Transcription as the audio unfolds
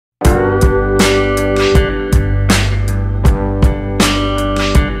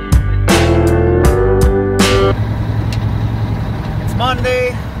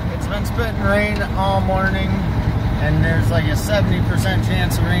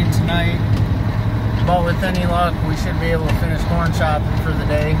rain tonight, but with any luck, we should be able to finish corn shopping for the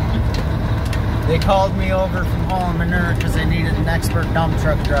day. They called me over from Hall & Manure because they needed an expert dump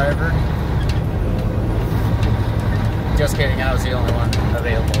truck driver. Just kidding, I was the only one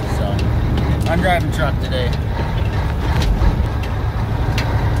available, so I'm driving truck today.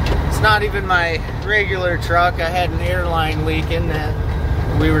 It's not even my regular truck. I had an airline leaking that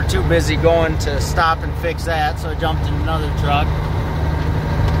we were too busy going to stop and fix that, so I jumped in another truck.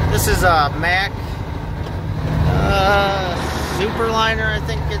 This is a Mack Superliner, I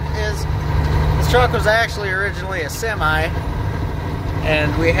think it is. This truck was actually originally a semi,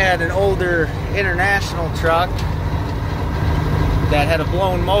 and we had an older International truck that had a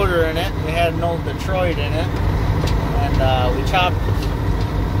blown motor in it. We had an old Detroit in it, and we chopped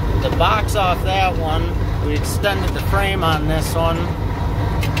the box off that one. We extended the frame on this one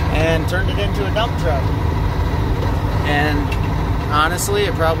and turned it into a dump truck. And honestly,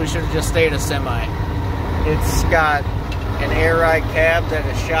 it probably should have just stayed a semi. It's got an air ride cab that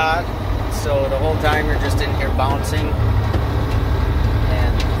is shot, so the whole time you're just in here bouncing,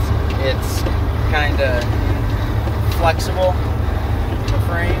 and it's kind of flexible, the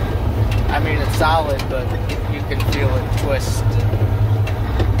frame. I mean, it's solid, but you can feel it twist.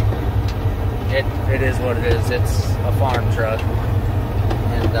 It is what it is. It's a farm truck,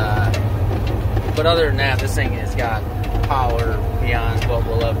 and but other than that, this thing has got power beyond what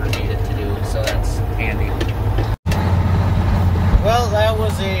we'll ever need it to do, so that's handy. Well, that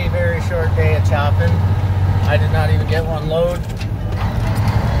was a very short day of chopping. I did not even get one load,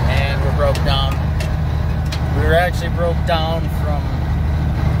 and we're broke down. We were actually broke down from,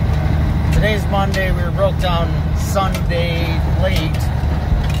 today's Monday, we were broke down Sunday late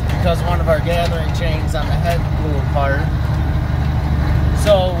because one of our gathering chains on the head blew apart.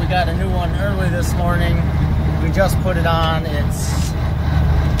 So we got a new one early this morning. We just put it on. It's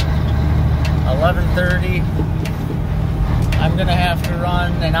 11:30. I'm gonna have to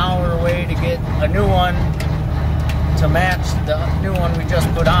run an hour away to get a new one to match the new one we just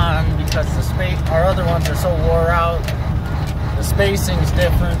put on, because our other ones are so wore out. The spacing's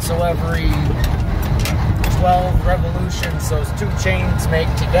different, so every 12 revolutions those two chains make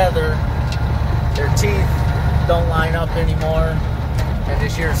together, their teeth don't line up anymore, and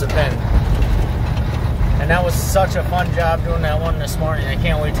this here's a bend. And that was such a fun job doing that one this morning. I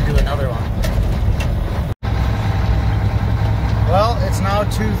can't wait to do another one. Well, it's now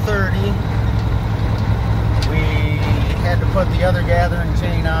 2:30. We had to put the other gathering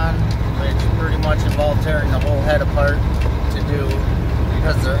chain on, which pretty much involved tearing the whole head apart to do,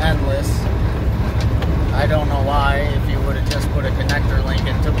 because they're endless. I don't know why. If you would have just put a connector link,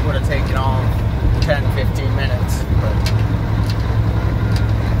 it would have taken all 10-15 minutes. But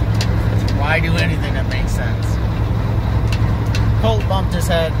why do anything that makes sense? Colt bumped his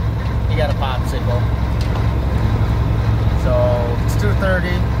head. He got a popsicle. So it's 2:30,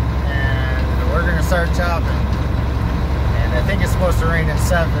 and we're gonna start chopping. And I think it's supposed to rain at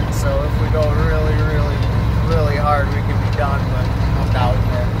 7, so if we go really, really, really hard, we can be done, but I'm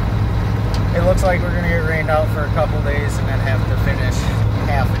doubting it. It looks like we're gonna get rained out for a couple days and then have to finish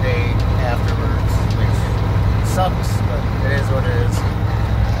half a day afterwards, which sucks, but it is what it is.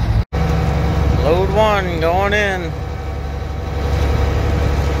 Load 1 going in.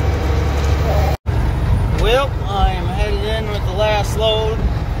 Well, I'm headed in with the last load.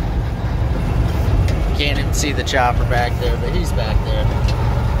 Can't even see the chopper back there, but he's back there.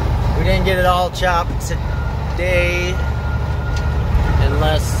 We didn't get it all chopped today,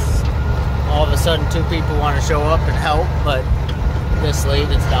 unless all of a sudden 2 people want to show up and help, but this late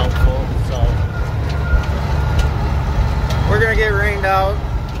it's doubtful, so we're gonna get rained out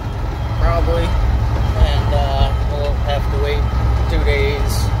probably, and we'll have to wait 2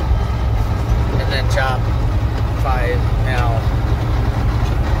 days and then chop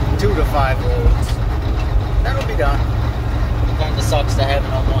 2 to 5 loads. That'll be done. Kind of sucks to have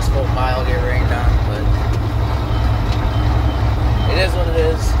an almost full pile get rained on, but it is what it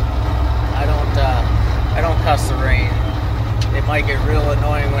is. I don't cuss the rain. It might get real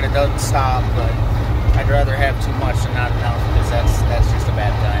annoying when it doesn't stop, but I'd rather have too much than not enough, because that's just a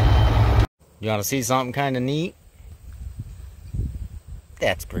bad time. You want to see something kind of neat?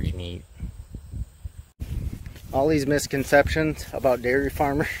 That's pretty neat. All these misconceptions about dairy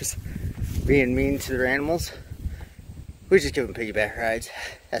farmers being mean to their animals, we just give them piggyback rides.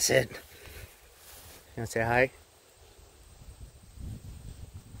 That's it. You want to say hi?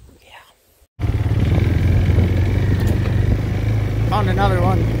 Yeah. Found another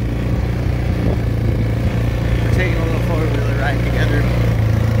one. We're taking a little four-wheeler ride together.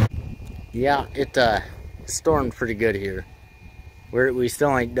 Yeah, it stormed pretty good here. We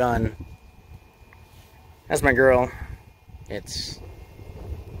still ain't done. That's my girl. It's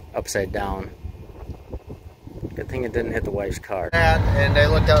upside down. Good thing it didn't hit the wife's car. And I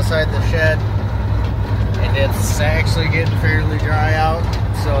looked outside the shed, and it's actually getting fairly dry out.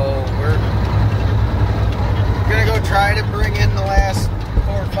 So we're gonna go try to bring in the last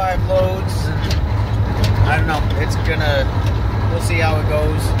 4 or 5 loads. And I don't know. We'll see how it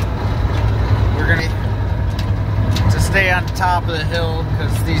goes. We're gonna stay on top of the hill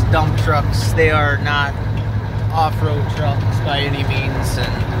because these dump trucks, they are not off-road trucks by any means,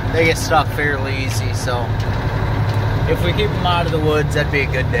 and they get stuck fairly easy. So if we keep them out of the woods, that'd be a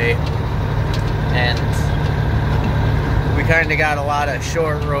good day. And we kind of got a lot of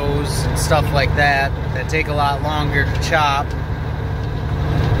short rows and stuff like that take a lot longer to chop.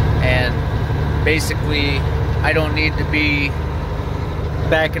 And basically, I don't need to be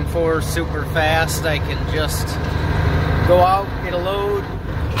back and forth super fast. I can just go out, get a load,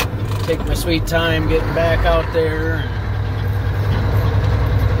 take my sweet time getting back out there,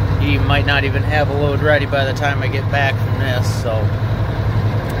 and he might not even have a load ready by the time I get back from this. So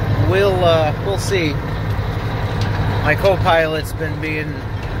we'll see. My co-pilot's been being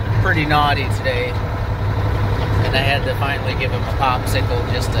pretty naughty today, and I had to finally give him a popsicle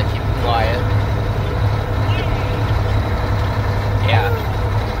just to keep him quiet.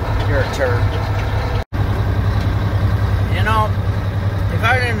 Yeah, you're a turd. You know, if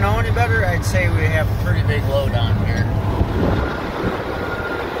I didn't know any better, I'd say we have a pretty big load on here.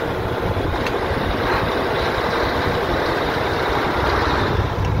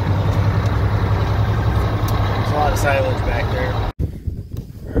 There's a lot of silage back there.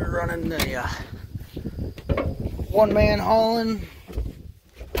 We're running the one-man hauling,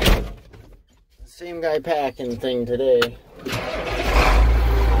 same guy packing thing today.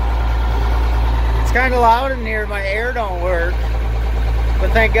 It's kind of loud in here. My air don't work.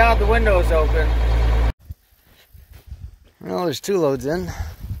 But thank God the window's open. Well, there's 2 loads in.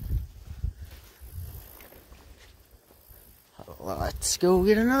 Let's go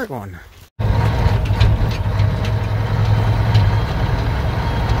get another one.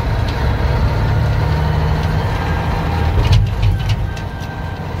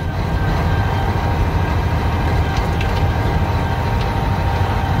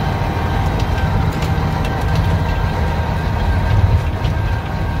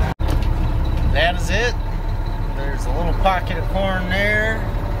 That is it. There's a little pocket of corn there,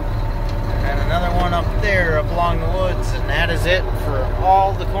 and another one up there up along the woods, and that is it for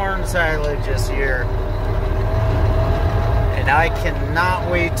all the corn silage this year. And I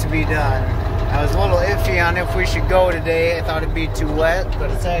cannot wait to be done. I was a little iffy on if we should go today. I thought it'd be too wet, but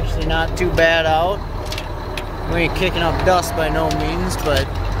it's actually not too bad out. We ain't kicking up dust by no means, but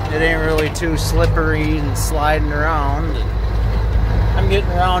it ain't really too slippery and sliding around. I'm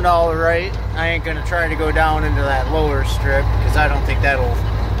getting around all right. I ain't gonna try to go down into that lower strip because I don't think that'll,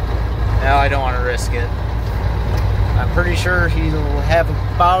 no, I don't want to risk it. I'm pretty sure he'll have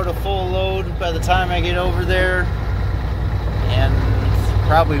about a full load by the time I get over there, and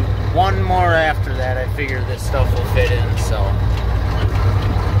probably one more after that. I figure this stuff will fit in, so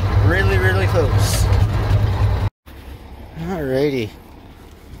really, really close. Alrighty,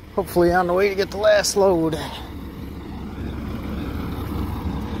 hopefully on the way to get the last load.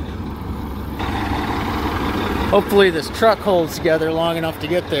 Hopefully this truck holds together long enough to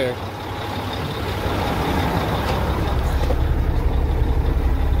get there.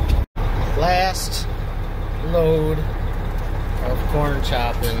 Last load of corn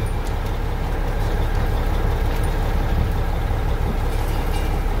chopping.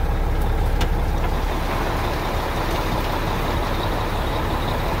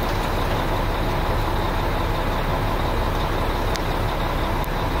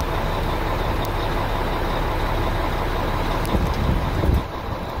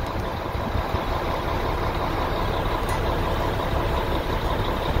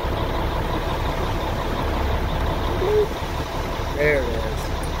 There it is.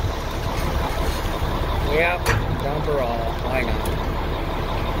 Yep, dump her all. Why not?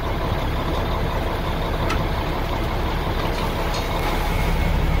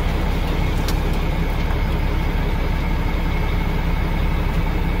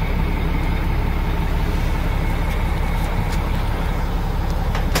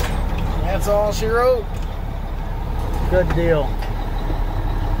 That's all she wrote. Good deal.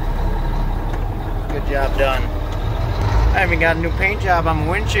 Good job done. I even got a new paint job on my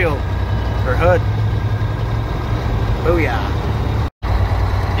windshield, or hood. Booyah.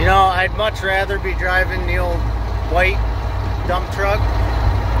 You know, I'd much rather be driving the old white dump truck,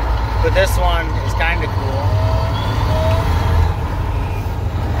 but this one is kind of cool.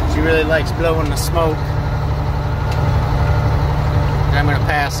 She really likes blowing the smoke. And I'm gonna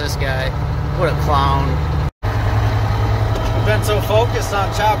pass this guy. What a clown. We've been so focused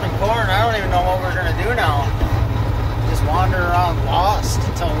on chopping corn, I don't even know what we're gonna do now. Just wander around lost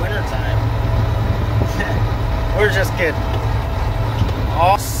until wintertime. We're just kidding.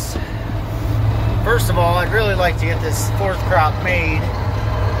 First of all, I'd really like to get this fourth crop made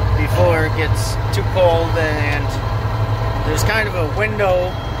before it gets too cold, and there's kind of a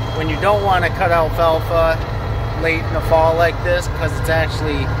window when you don't want to cut alfalfa late in the fall like this, because it's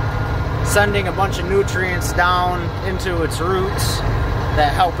actually sending a bunch of nutrients down into its roots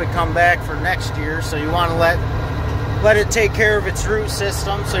that help it come back for next year. So you want to let it take care of its root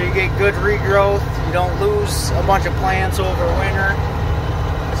system so you get good regrowth. You don't lose a bunch of plants over winter.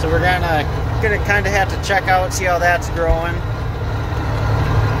 So we're gonna kind of have to check out, see how that's growing.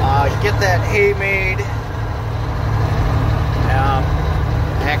 Get that hay made.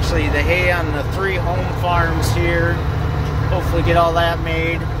 Actually, the hay on the 3 home farms here. Hopefully get all that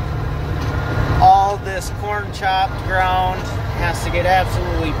made. All this corn chopped ground has to get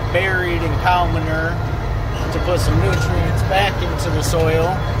absolutely buried in cow manure to put some nutrients back into the soil.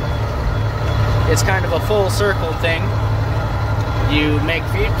 It's kind of a full circle thing. You make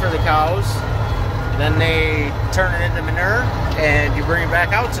feed for the cows, then they turn it into manure, and you bring it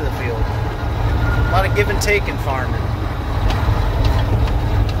back out to the field. A lot of give and take in farming.